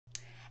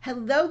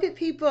Hello, good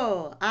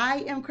people.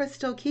 I am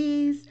Crystal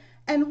Keys,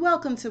 and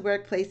welcome to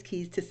Workplace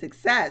Keys to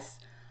Success,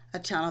 a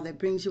channel that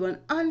brings you an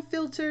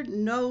unfiltered,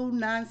 no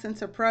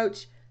nonsense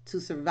approach to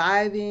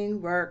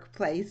surviving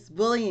workplace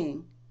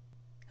bullying.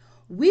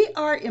 We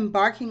are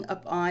embarking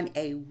upon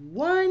a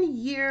 1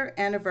 year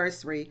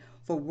anniversary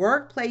for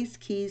Workplace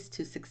Keys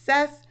to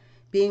Success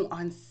being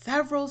on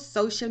several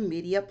social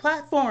media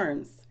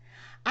platforms.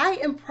 I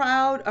am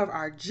proud of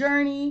our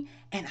journey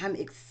and I'm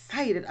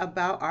excited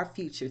about our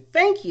future.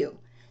 Thank you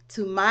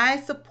to my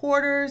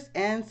supporters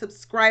and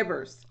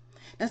subscribers.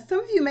 Now, some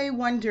of you may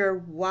wonder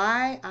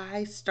why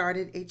I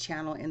started a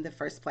channel in the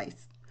first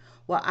place.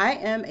 Well, I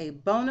am a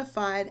bona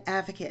fide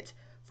advocate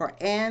for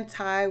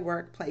anti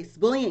workplace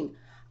bullying.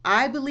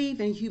 I believe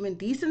in human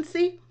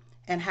decency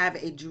and have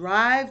a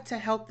drive to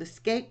help the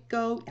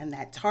scapegoat and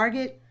that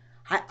target.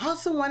 I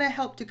also want to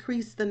help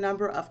decrease the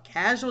number of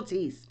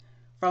casualties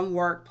from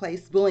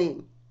workplace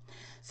bullying.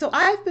 So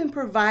I've been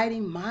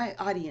providing my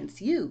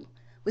audience, you,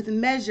 with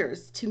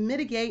measures to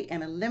mitigate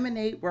and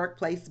eliminate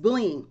workplace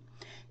bullying.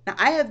 Now,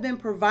 I have been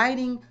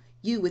providing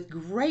you with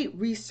great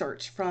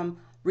research from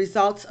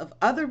results of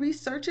other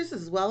researchers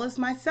as well as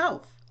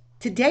myself.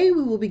 Today,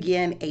 we will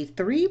begin a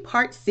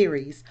 3-part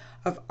series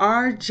of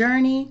our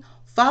journey,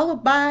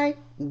 followed by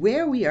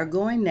where we are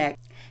going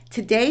next.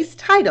 Today's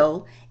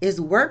title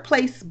is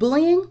Workplace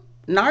Bullying,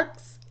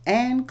 Narcs,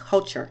 and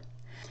Culture.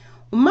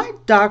 My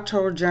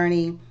doctoral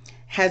journey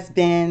has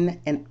been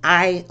an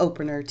eye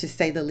opener, to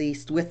say the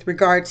least, with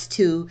regards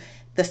to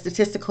the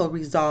statistical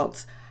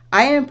results.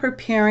 I am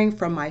preparing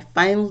for my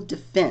final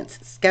defense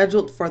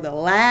scheduled for the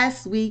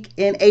last week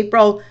in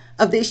April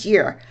of this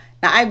year.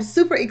 Now, I'm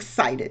super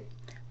excited.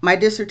 My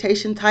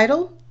dissertation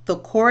title, The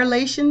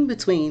Correlation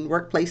Between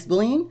Workplace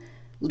Bullying,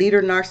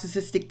 Leader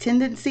Narcissistic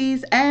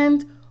Tendencies,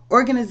 and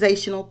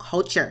Organizational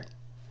Culture.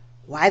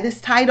 Why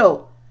this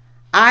title?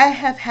 I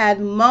have had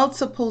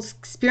multiple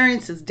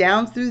experiences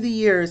down through the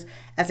years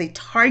as a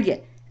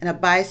target and a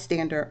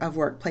bystander of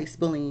workplace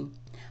bullying.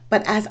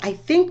 But as I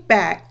think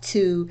back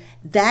to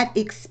that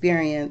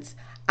experience,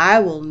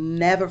 I will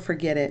never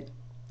forget it.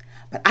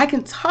 But I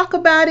can talk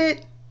about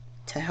it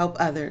to help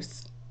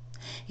others.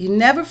 You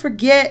never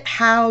forget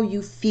how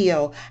you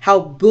feel, how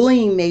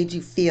bullying made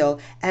you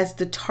feel as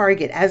the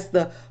target, as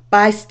the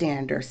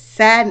bystander.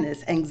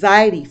 Sadness,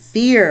 anxiety,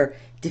 fear,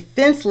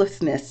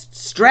 defenselessness,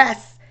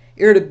 stress,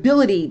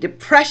 irritability,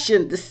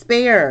 depression,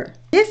 despair.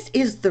 This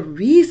is the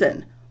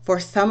reason for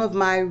some of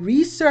my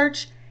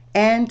research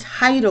and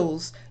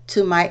titles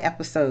to my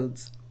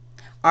episodes.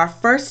 Our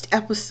first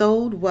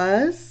episode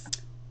was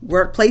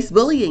Workplace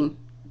Bullying.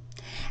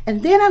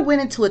 And then I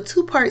went into a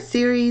 2-part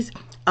series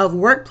of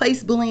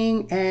workplace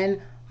bullying and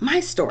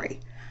my story.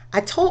 I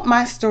told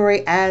my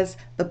story as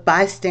the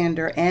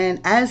bystander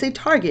and as a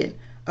target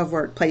of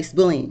workplace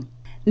bullying.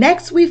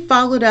 Next, we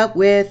followed up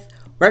with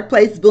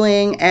workplace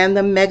bullying and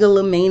the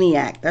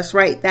megalomaniac. That's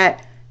right,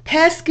 that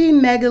pesky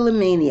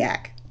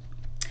megalomaniac.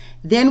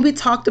 Then we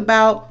talked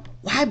about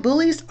why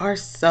bullies are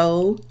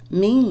so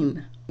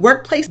mean.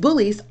 Workplace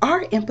bullies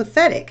are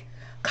empathetic.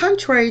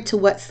 Contrary to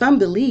what some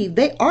believe,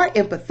 they are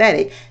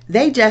empathetic.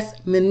 They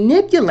just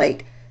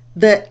manipulate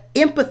the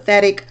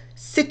empathetic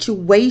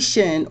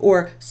situation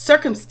or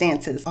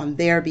circumstances on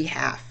their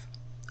behalf.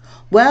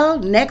 Well,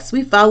 next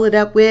we followed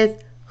up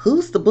with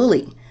who's the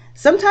bully?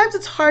 Sometimes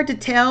it's hard to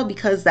tell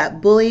because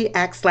that bully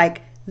acts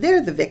like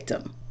they're the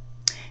victim.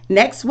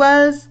 Next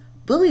was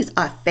bullies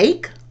are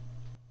fake,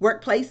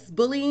 workplace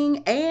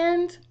bullying,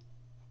 and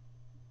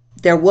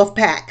their wolf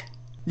pack.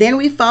 Then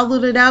we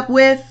followed it up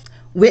with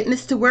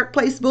witness to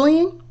workplace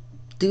bullying,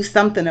 do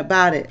something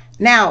about it.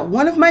 Now,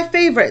 one of my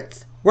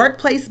favorites,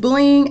 workplace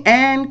bullying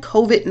and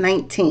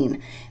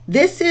COVID-19.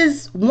 This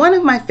is one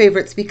of my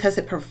favorites because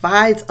it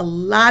provides a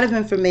lot of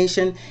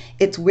information.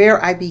 It's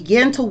where I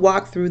begin to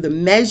walk through the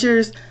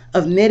measures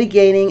of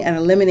mitigating and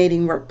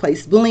eliminating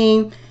workplace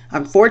bullying.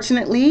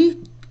 Unfortunately,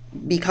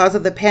 because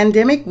of the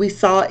pandemic, we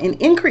saw an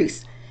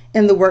increase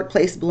in the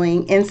workplace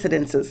bullying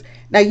incidences.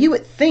 Now, you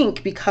would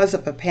think because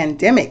of a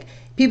pandemic,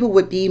 people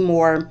would be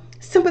more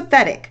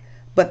sympathetic,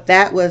 but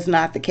that was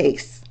not the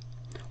case.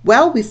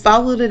 Well, we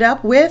followed it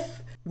up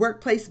with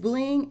workplace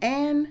bullying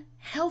and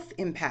health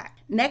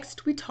impact.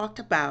 Next, we talked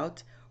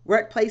about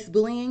workplace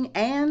bullying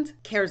and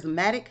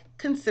charismatic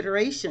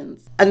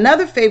considerations.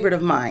 Another favorite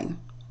of mine,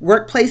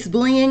 workplace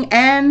bullying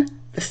and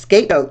the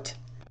scapegoat.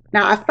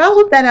 Now, I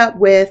followed that up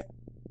with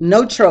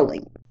no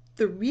trolling.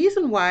 The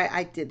reason why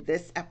I did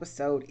this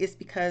episode is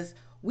because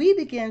we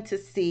began to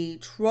see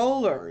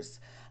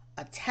trollers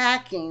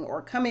attacking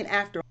or coming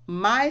after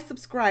my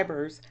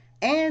subscribers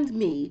and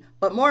me,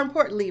 but more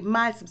importantly,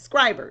 my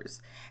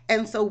subscribers.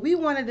 And so we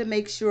wanted to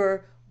make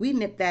sure we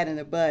nipped that in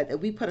the bud, that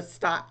we put a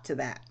stop to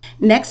that.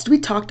 Next, we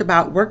talked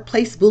about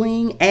workplace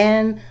bullying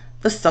and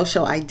the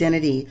social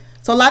identity.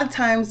 So a lot of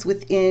times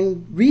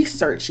within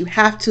research, you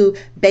have to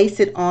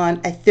base it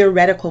on a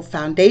theoretical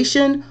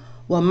foundation.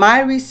 Well, my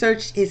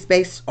research is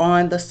based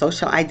on the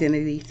social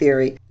identity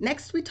theory.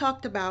 Next, we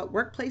talked about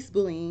workplace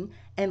bullying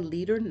and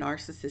leader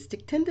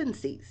narcissistic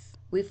tendencies.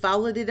 We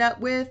followed it up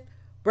with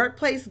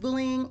workplace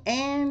bullying,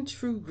 and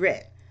true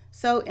grit.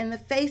 So, in the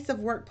face of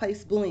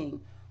workplace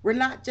bullying, we're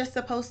not just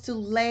supposed to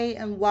lay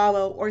and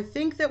wallow or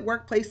think that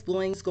workplace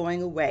bullying is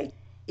going away.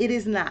 It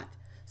is not.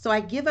 So, I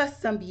give us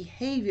some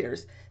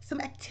behaviors, some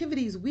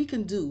activities we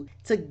can do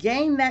to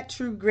gain that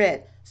true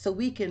grit so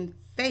we can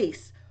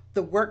face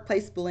the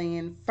workplace bullying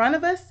in front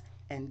of us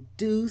and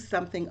do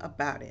something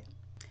about it.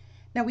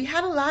 Now, we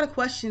had a lot of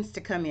questions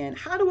to come in.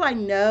 How do I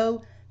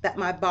know that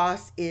my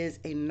boss is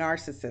a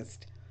narcissist?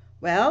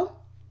 Well,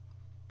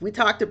 we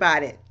talked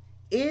about it.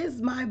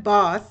 Is my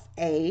boss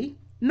a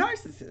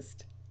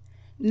narcissist?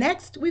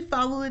 Next, we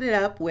followed it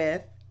up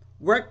with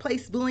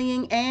workplace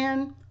bullying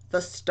and the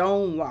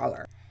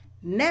stonewaller.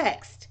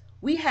 Next,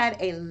 we had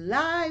a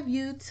live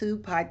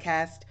YouTube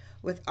podcast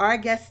with our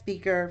guest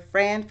speaker,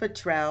 Fran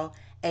Futrell,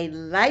 a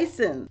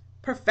licensed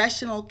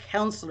professional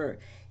counselor,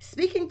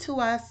 speaking to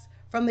us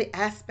from the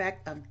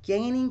aspect of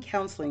gaining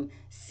counseling,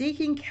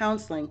 seeking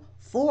counseling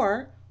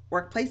for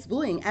workplace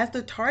bullying as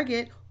the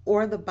target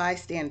or the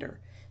bystander,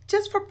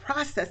 just for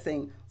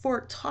processing,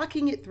 for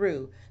talking it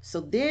through, so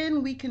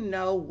then we can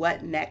know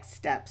what next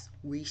steps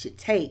we should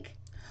take.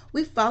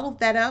 We followed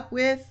that up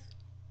with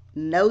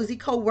nosy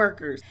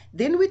coworkers.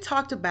 Then we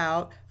talked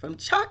about from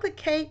chocolate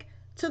cake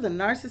to the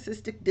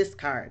narcissistic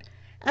discard.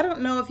 I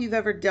don't know if you've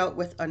ever dealt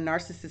with a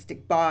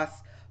narcissistic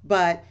boss,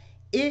 but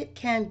it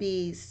can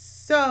be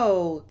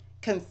so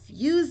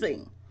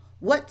confusing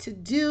what to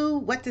do,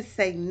 what to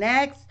say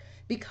next,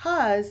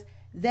 because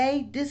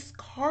they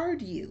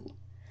discard you.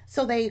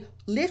 So they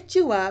lift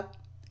you up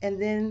and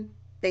then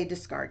they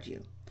discard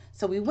you.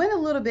 So we went a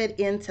little bit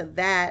into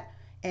that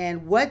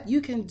and what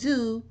you can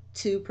do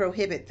to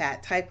prohibit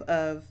that type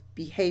of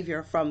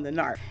behavior from the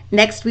narc.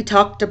 Next, we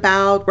talked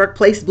about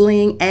workplace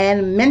bullying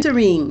and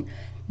mentoring.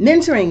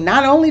 Mentoring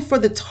not only for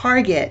the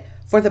target,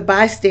 for the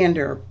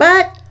bystander,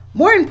 but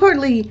more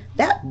importantly,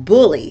 that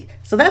bully.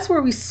 So that's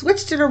where we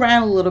switched it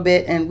around a little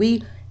bit and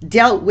we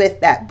dealt with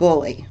that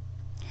bully.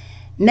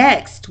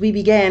 Next, we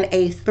began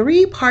a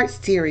 3-part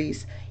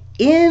series,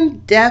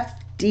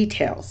 in-depth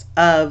details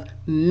of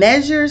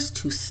measures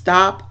to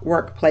stop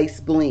workplace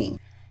bullying.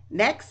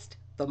 Next,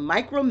 the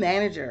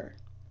micromanager.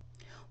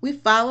 We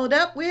followed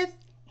up with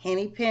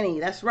Henny Penny.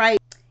 That's right,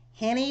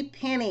 Henny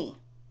Penny.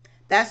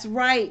 That's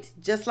right,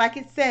 just like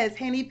it says,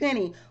 Henny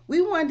Penny.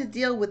 We wanted to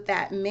deal with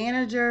that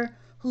manager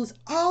who's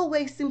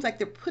always seems like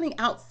they're putting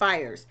out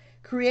fires,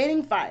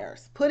 creating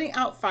fires, putting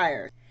out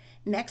fires.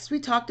 Next, we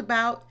talked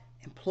about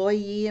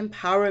employee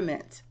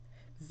empowerment.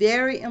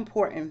 Very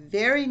important,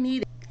 very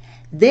needed.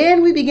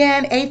 Then we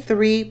began a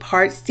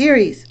 3-part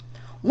series.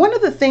 One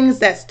of the things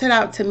that stood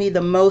out to me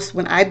the most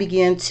when I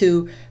began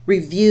to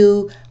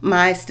review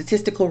my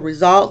statistical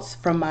results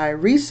from my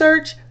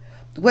research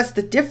was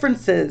the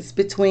differences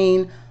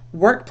between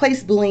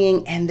workplace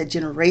bullying and the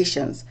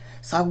generations.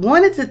 So I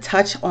wanted to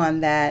touch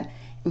on that.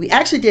 We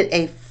actually did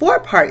a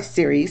 4-part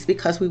series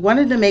because we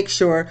wanted to make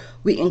sure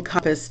we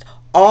encompassed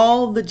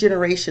all the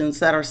generations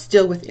that are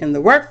still within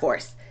the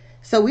workforce.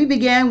 So we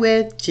began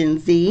with Gen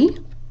Z,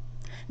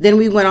 then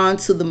we went on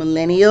to the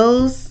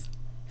millennials,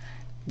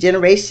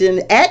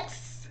 Generation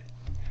X,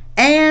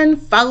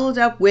 and followed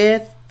up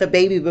with the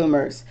baby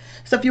boomers.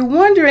 So if you're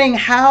wondering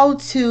how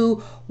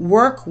to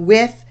work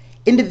with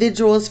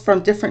individuals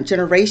from different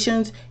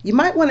generations, you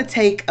might want to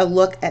take a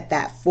look at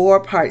that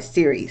 4-part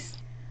series.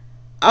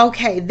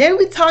 Okay, then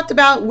we talked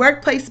about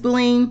workplace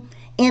bullying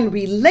in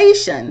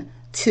relation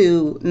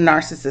to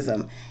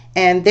narcissism.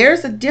 And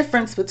there's a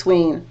difference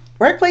between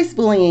workplace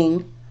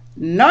bullying,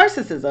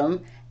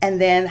 narcissism, and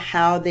then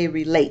how they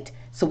relate.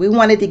 So we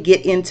wanted to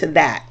get into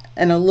that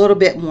in a little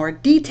bit more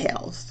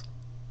details.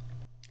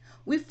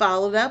 We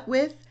followed up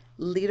with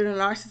leader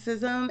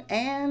narcissism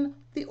and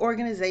the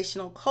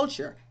organizational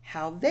culture,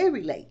 how they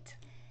relate.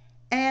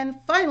 And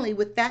finally,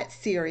 with that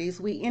series,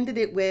 we ended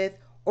it with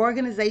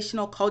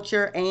organizational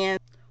culture and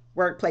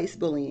workplace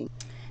bullying.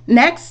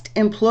 Next,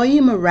 employee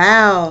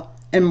morale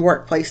and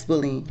workplace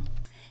bullying.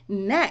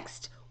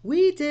 Next,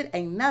 we did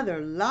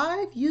another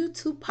live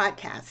YouTube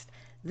podcast.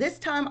 This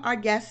time our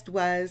guest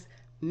was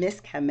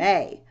Miss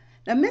Kamei.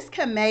 Now, Miss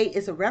Kamei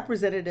is a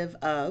representative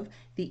of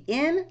the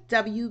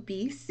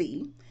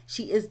NWBC.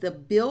 She is the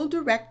bill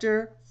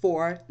director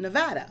for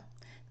Nevada.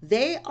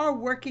 They are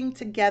working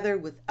together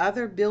with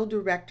other bill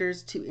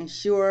directors to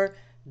ensure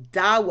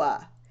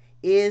DAWA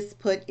is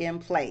put in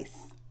place.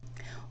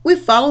 We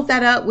followed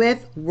that up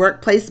with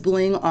workplace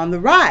bullying on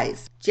the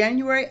rise.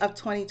 January of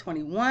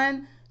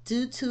 2021,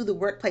 due to the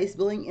Workplace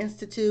Bullying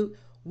Institute,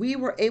 we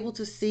were able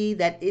to see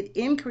that it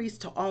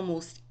increased to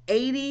almost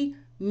 80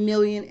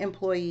 million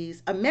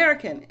employees,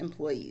 American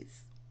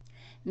employees.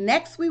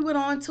 Next, we went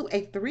on to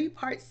a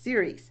 3-part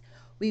series.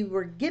 We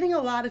were getting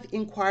a lot of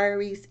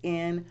inquiries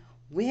in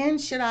when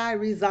should I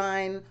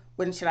resign,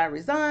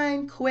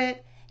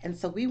 quit, and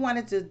so we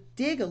wanted to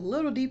dig a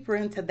little deeper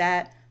into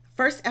that.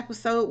 First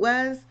episode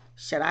was,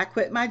 should I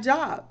quit my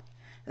job?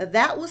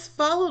 That was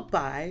followed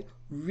by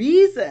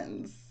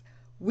reasons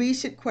we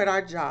should quit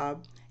our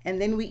job. And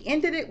then we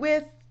ended it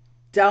with,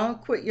 don't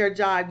quit your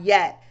job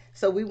yet.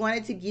 So we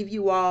wanted to give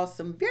you all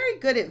some very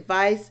good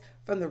advice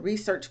from the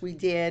research we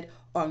did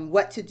on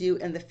what to do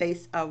in the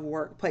face of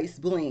workplace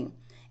bullying.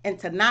 And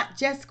to not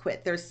just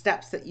quit, there's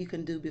steps that you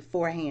can do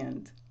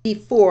beforehand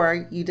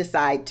before you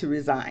decide to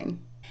resign.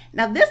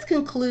 Now, this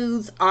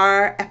concludes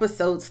our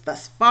episodes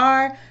thus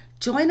far.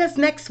 Join us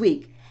next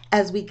week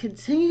as we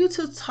continue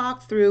to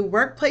talk through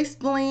workplace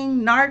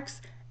bullying,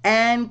 narcs,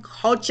 and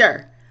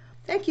culture.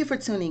 Thank you for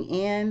tuning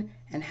in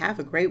and have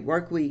a great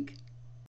work week.